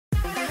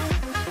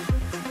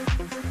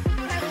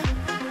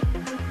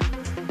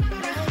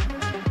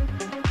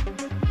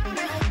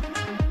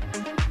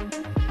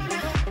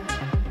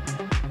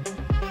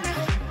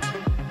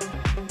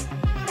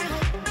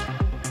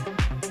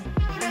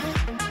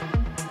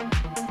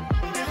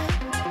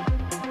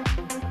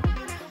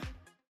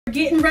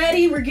getting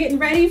ready. We're getting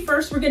ready.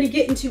 First, we're gonna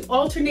get into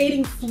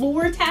alternating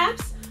floor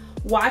taps.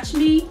 Watch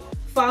me,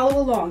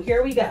 follow along.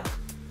 Here we go.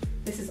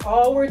 This is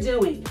all we're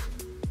doing.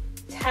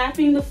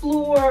 Tapping the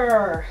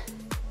floor.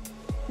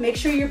 Make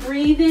sure you're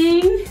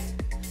breathing.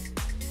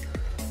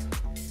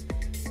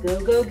 Go,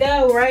 go,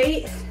 go,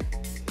 right?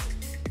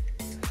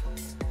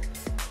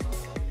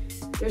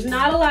 There's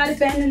not a lot of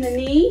bend in the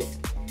knee,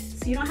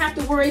 so you don't have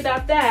to worry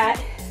about that.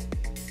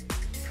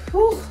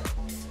 Whew.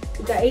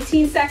 We've got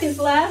 18 seconds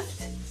left.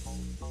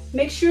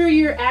 Make sure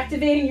you're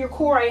activating your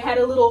core. I had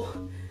a little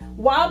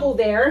wobble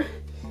there.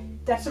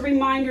 That's a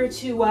reminder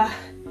to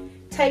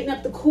tighten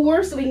up the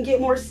core so we can get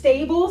more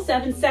stable.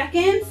 7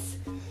 seconds.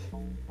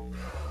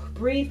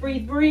 Breathe,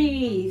 breathe,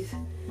 breathe.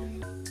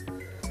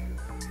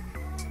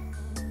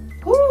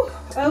 Whew.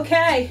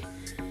 Okay,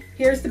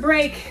 here's the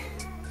break.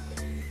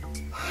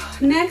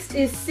 Next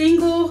is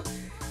single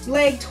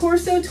leg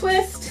torso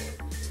twist.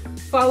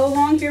 Follow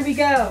along, here we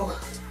go.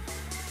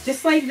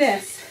 Just like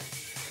this.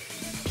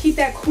 Keep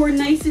that core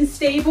nice and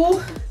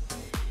stable.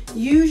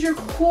 Use your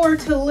core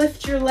to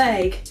lift your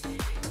leg.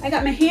 I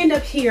got my hand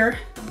up here.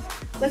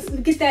 Let's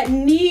get that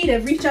knee to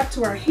reach up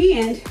to our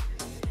hand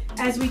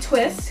as we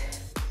twist.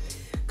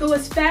 Go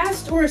as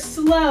fast or as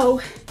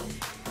slow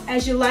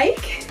as you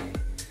like.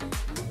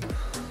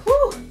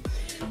 Whew.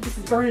 This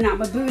is burning out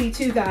my booty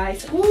too,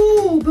 guys.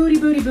 Ooh, booty,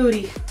 booty,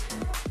 booty.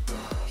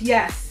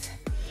 Yes.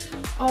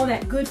 All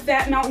that good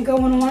fat melting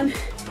going on.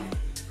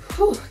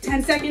 Whew.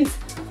 10 seconds.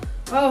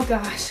 Oh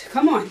gosh,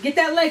 come on, get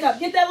that leg up,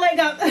 get that leg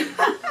up.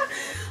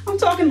 I'm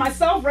talking to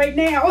myself right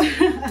now.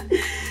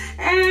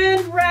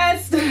 And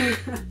rest.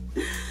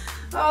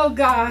 Oh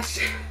gosh.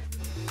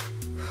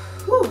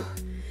 Whew.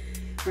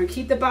 We're gonna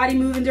keep the body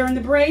moving during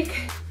the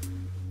break.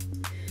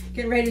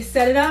 Get ready to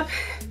set it up.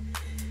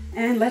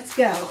 And let's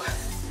go.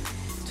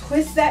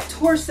 Twist that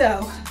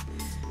torso.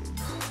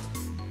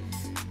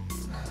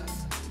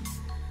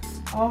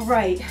 All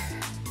right.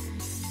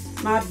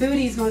 My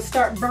booty's gonna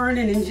start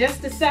burning in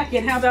just a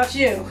second. How about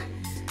you?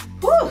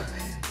 Whew.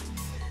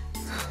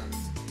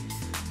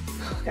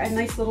 Got a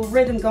nice little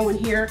rhythm going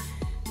here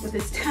with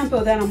this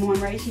tempo that I'm on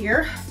right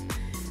here.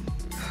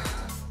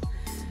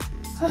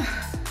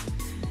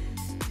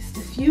 Just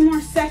a few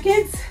more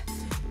seconds.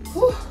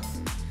 Whew.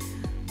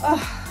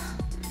 Oh.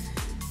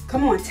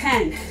 Come on,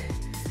 10,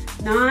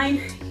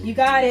 9, you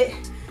got it.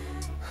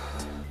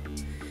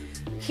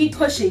 Keep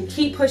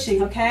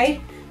pushing,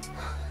 okay?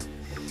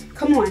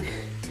 Come on.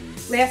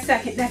 Last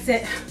second, that's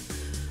it.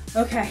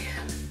 Okay,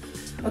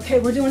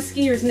 we're doing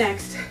skiers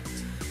next.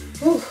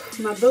 Ooh,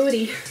 my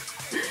booty.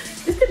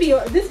 This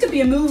could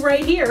be a move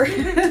right here.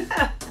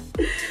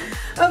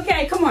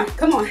 Okay, come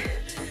on.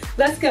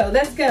 Let's go.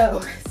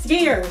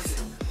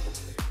 Skiers.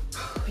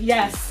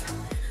 Yes,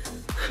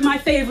 my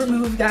favorite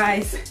move,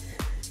 guys.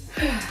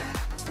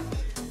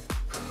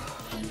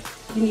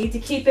 You need to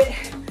keep it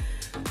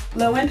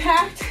low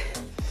impact.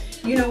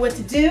 You know what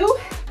to do.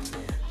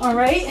 All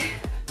right.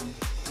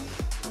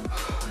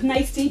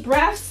 Nice deep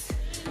breaths.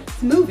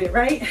 Let's move it,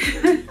 right?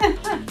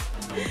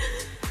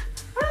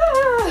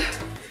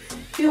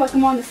 Feel like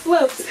I'm on the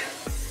slopes.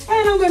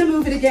 And I'm gonna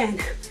move it again.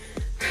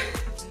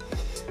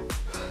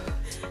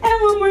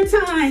 And one more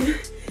time.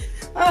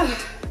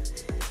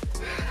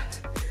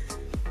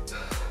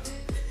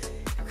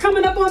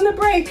 Coming up on the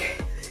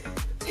break.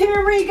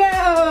 Here we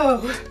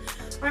go.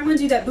 I'm gonna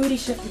do that booty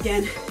shift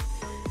again.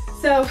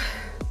 So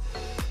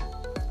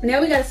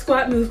now we got a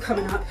squat move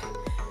coming up.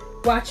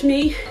 Watch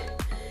me.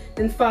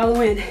 And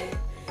follow in.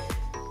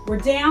 We're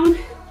down,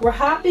 we're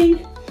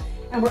hopping,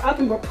 and we're up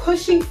and we're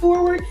pushing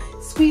forward,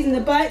 squeezing the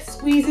butt,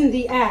 squeezing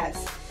the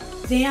abs.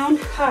 Down,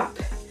 hop,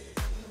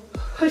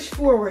 push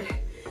forward.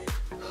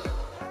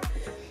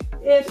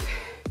 If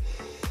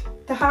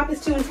the hop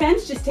is too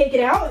intense, just take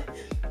it out.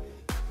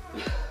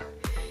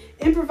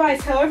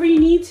 Improvise however you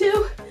need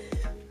to.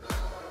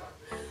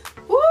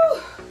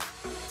 Woo!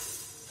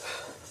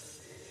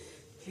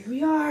 Here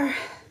we are.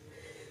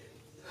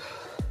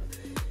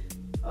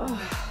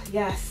 Oh,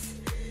 yes.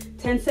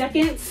 10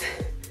 seconds.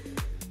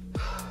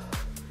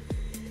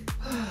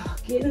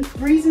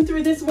 Breezing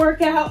through this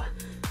workout.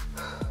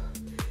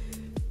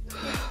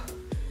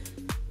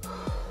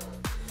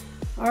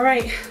 All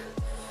right,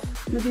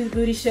 I'm gonna do the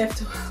booty shift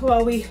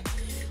while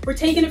we're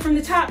taking it from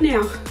the top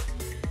now.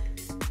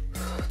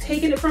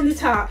 Taking it from the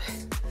top.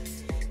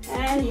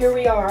 And here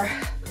we are.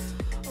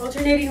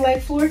 Alternating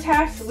leg floor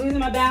taps, losing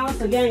my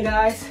balance again,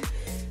 guys.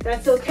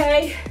 That's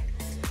okay.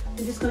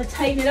 I'm just gonna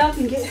tighten it up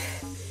and get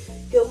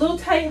a little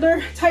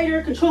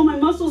tighter, control my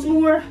muscles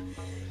more.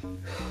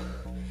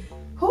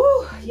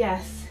 Whew,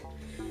 yes.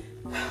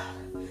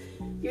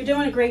 You're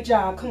doing a great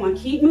job. Come on,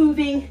 keep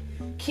moving,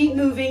 keep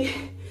moving.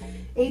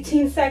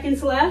 18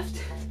 seconds left.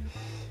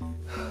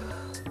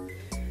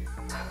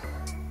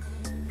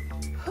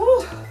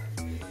 Whew.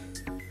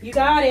 You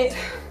got it.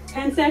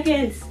 10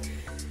 seconds.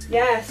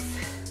 Yes.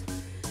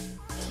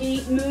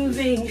 Keep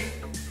moving.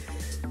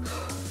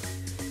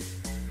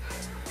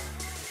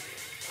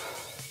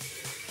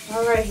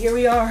 All right, here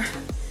we are.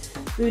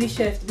 Booty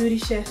shift, booty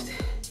shift.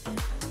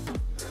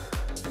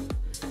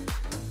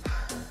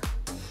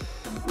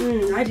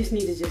 I just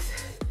need to just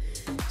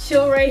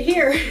chill right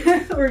here.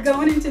 We're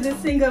going into this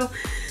single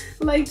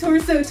leg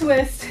torso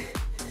twist.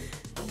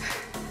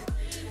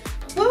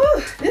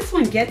 Woo, this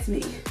one gets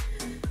me.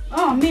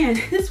 Oh man,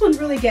 this one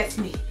really gets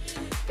me.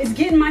 It's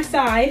getting my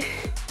side.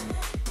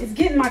 It's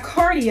getting my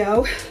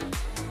cardio.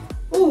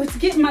 Oh, it's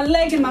getting my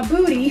leg and my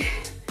booty.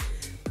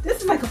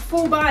 This is like a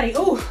full body.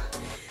 Oh,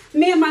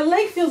 man, my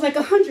leg feels like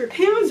 100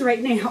 pounds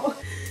right now.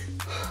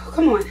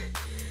 Come on.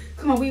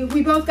 Come on,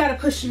 we both gotta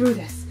push through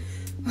this.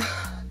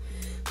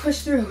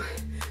 Push through.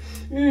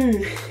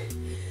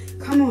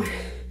 Come on.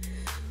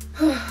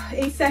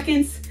 8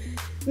 seconds.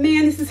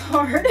 Man, this is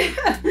hard.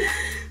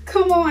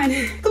 Come on.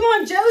 Come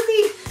on,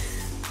 Josie.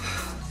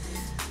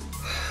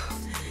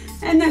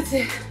 And that's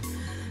it.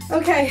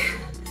 Okay.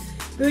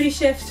 Booty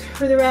shift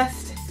for the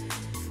rest.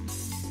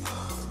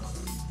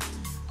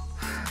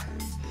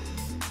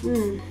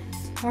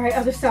 All right,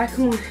 other side,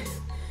 come on.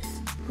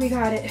 We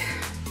got it.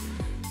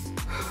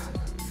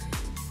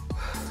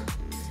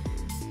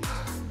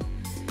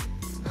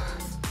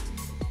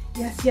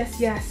 Yes, yes,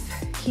 yes.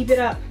 Keep it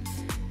up.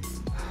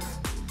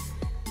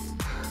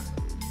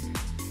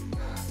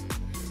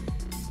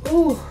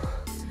 Ooh.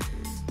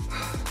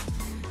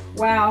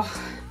 Wow.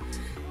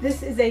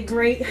 This is a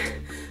great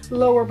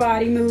lower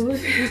body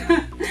move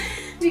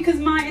because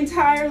my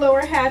entire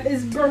lower half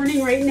is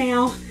burning right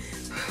now.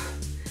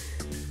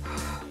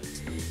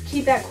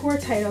 Keep that core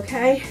tight,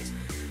 okay?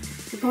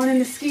 We're going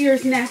into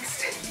skiers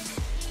next.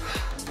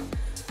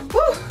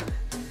 Woo.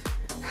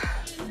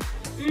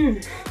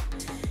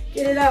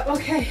 Get it up,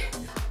 okay.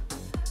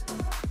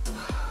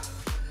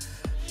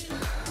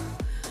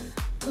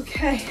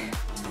 Okay,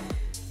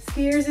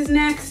 skiers is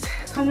next.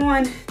 Come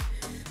on,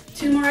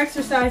 2 more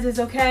exercises,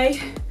 okay?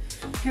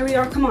 Here we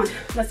are, come on,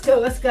 let's go,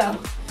 let's go.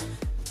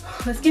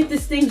 Let's get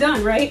this thing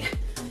done, right?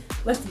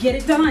 Let's get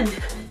it done.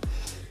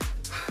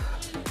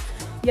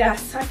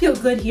 Yes, I feel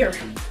good here.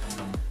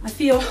 I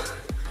feel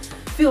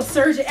a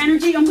surge of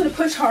energy. I'm gonna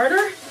push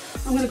harder.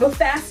 I'm gonna go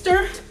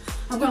faster.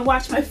 I'm gonna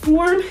watch my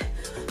form.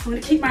 I'm gonna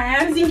keep my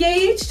abs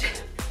engaged.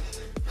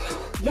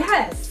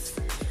 Yes,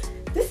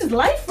 this is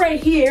life right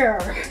here.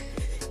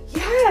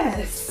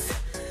 Yes.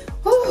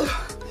 Whew.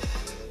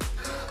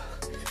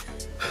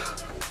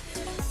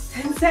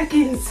 10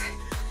 seconds.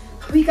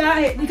 We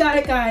got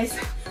it, guys.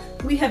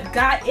 We have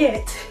got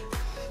it.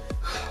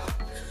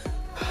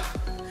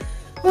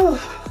 Whew.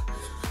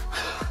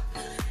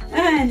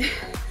 And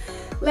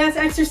last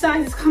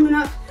exercise is coming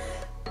up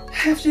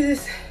after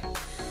this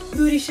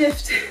booty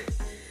shift.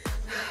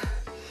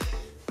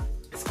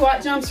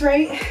 Squat jumps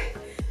right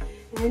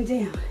and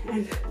down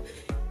and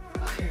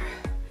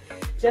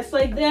just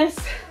like this.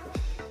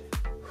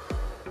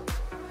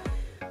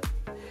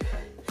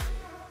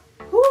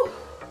 Whew.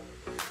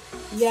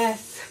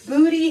 Yes,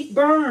 booty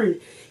burn.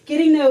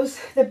 Getting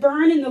the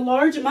burn in the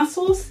large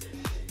muscles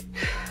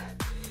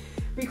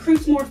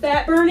recruits more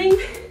fat burning.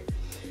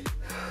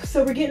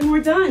 So we're getting more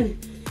done.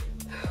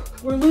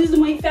 We're losing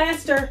weight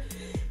faster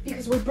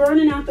because we're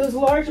burning out those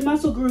large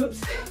muscle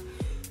groups.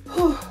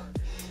 Whew.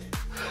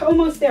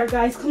 Almost there,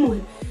 guys, come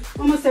on.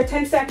 Almost there,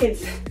 10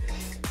 seconds.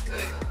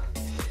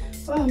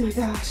 Oh my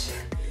gosh.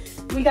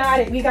 We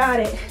got it, we got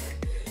it.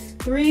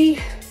 3,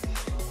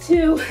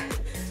 2,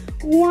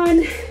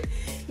 1.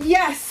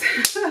 Yes.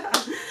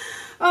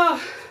 Oh,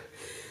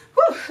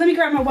 whew. Let me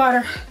grab my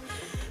water.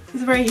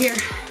 It's right here.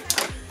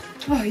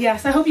 Oh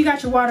yes, I hope you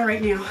got your water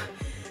right now.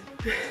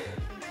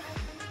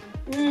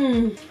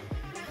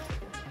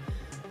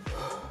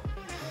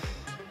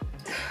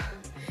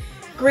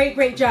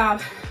 Great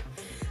job.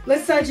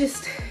 Let's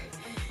just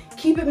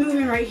keep it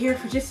moving right here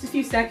for just a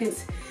few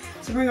seconds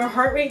to bring our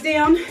heart rate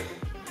down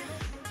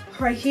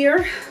right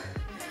here.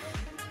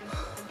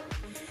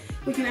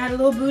 We can add a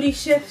little booty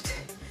shift.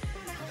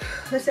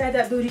 Let's add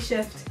that booty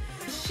shift.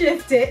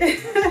 Shift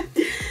it.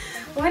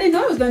 Well, I didn't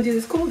know I was gonna do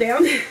this cool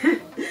down.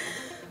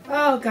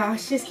 Oh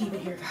gosh, just keep it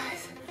here,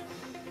 guys.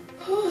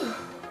 Whew.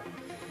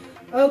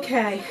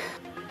 Okay,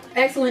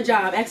 excellent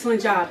job,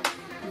 excellent job.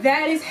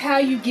 That is how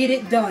you get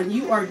it done.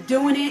 You are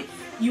doing it,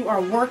 you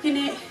are working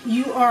it,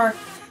 you are,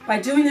 by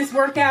doing this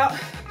workout,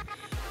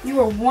 you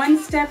are one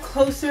step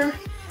closer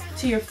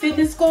to your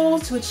fitness goal,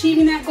 to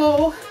achieving that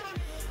goal.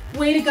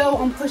 Way to go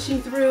on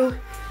pushing through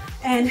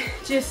and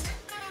just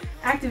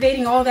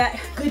activating all that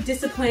good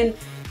discipline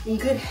and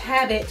good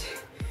habit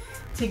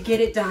to get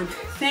it done.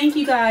 Thank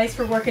you guys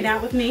for working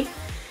out with me,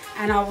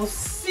 and I will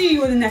see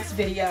you in the next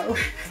video.